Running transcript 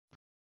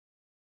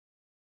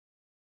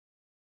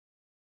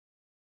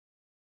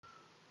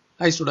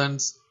Hi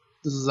students,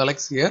 this is Alex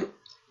here.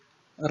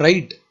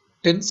 Write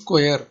 10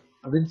 square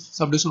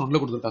subdivision 1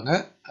 கொடுத்திருக்காங்க.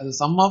 அது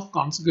sum of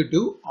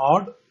consecutive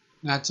odd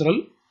natural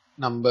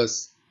numbers.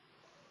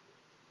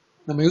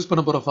 நம்ம use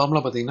பண்ண போற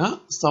formula பாத்தீங்கன்னா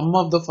sum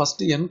of the first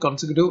n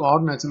consecutive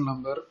odd natural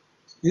number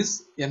is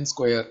n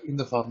square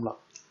இந்த formula.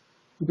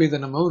 இப்போ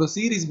இத நம்ம ஒரு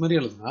சீரிஸ் மாதிரி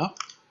எழுதுனா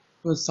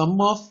sum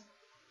of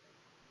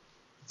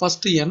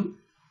first n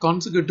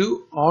consecutive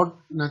odd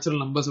natural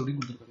numbers அப்படி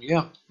கொடுத்திருக்காங்க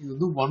இல்லையா? இது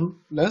வந்து 1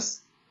 plus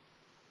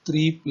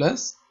 3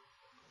 plus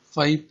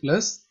 5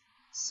 plus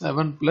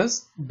 7 plus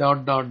dot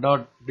dot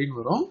dot அப்படின்னு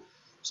வரும்.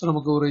 ஸோ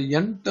நமக்கு ஒரு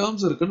n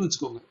டேர்ம்ஸ் இருக்குன்னு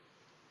வச்சுக்கோங்க.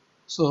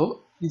 ஸோ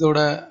இதோட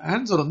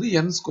ஆன்சர் வந்து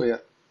n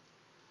ஸ்கொயர்.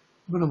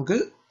 இப்போ நமக்கு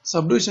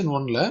சப்டிவிஷன்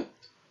 1ல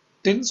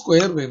 10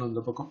 ஸ்கொயர் வேணும்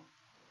இந்த பக்கம்.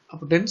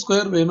 அப்போ 10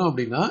 ஸ்கொயர் வேணும்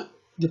அப்படின்னா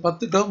இங்கே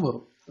 10 டேர்ம்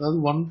வரும்.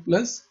 அதாவது 1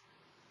 plus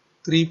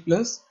 3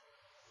 plus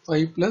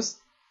 5 plus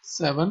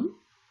 7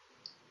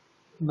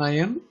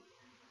 9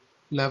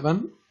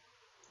 11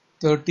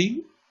 13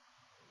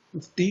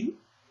 15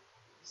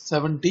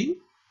 17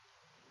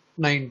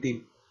 19.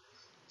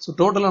 So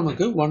total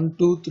நமக்கு 1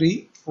 2 3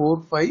 4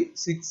 5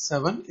 6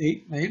 7 8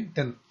 9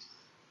 10.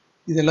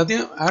 இது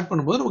எல்லாத்தையும் ஆட்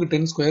பண்ணும்போது நமக்கு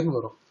 10 ஸ்கொயர்னு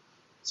வரும்.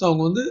 ஸோ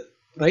அவங்க வந்து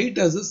right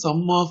as a sum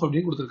of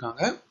அப்படின்னு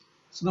கொடுத்துருக்காங்க.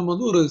 ஸோ நம்ம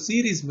வந்து ஒரு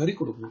சீரீஸ் மாதிரி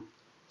கொடுக்கணும்.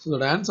 ஸோ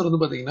இதோட ஆன்சர்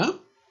வந்து பார்த்தீங்கன்னா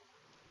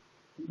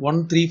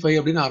 1 3 5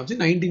 அப்படின்னு ஆரம்பிச்சு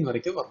 19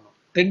 வரைக்கும் வரணும்.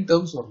 10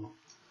 டேர்ம்ஸ் வரணும்.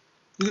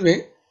 இதுவே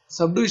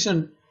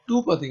சப்டிவிஷன்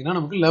 2 பார்த்தீங்கன்னா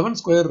நமக்கு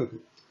 11 ஸ்கொயர்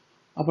இருக்கு.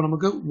 அப்போ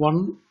நமக்கு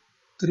 1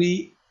 3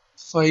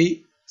 5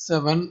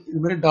 7 இது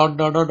மாதிரி டாட்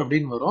டாட் டாட்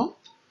அப்படின்னு வரும்.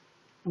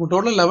 நம்ம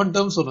டோட்டல் 11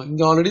 டேர்ம்ஸ் வரும்.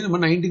 இங்கே ஆல்ரெடி நம்ம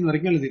 19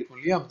 வரைக்கும் எழுதியிருக்கோம்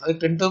இல்லையா? அது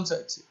 10 டேர்ம்ஸ்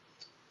ஆயிடுச்சு.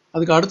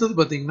 அதுக்கு அடுத்தது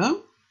பார்த்தீங்கன்னா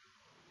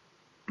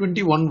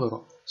 21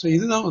 வரும். ஸோ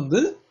இதுதான் வந்து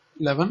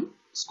 11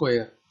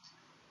 ஸ்கொயர்.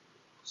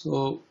 ஸோ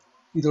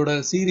இதோட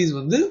சீரீஸ்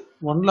வந்து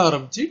 1ல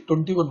ஆரம்பிச்சு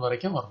 21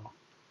 வரைக்கும் வரணும்.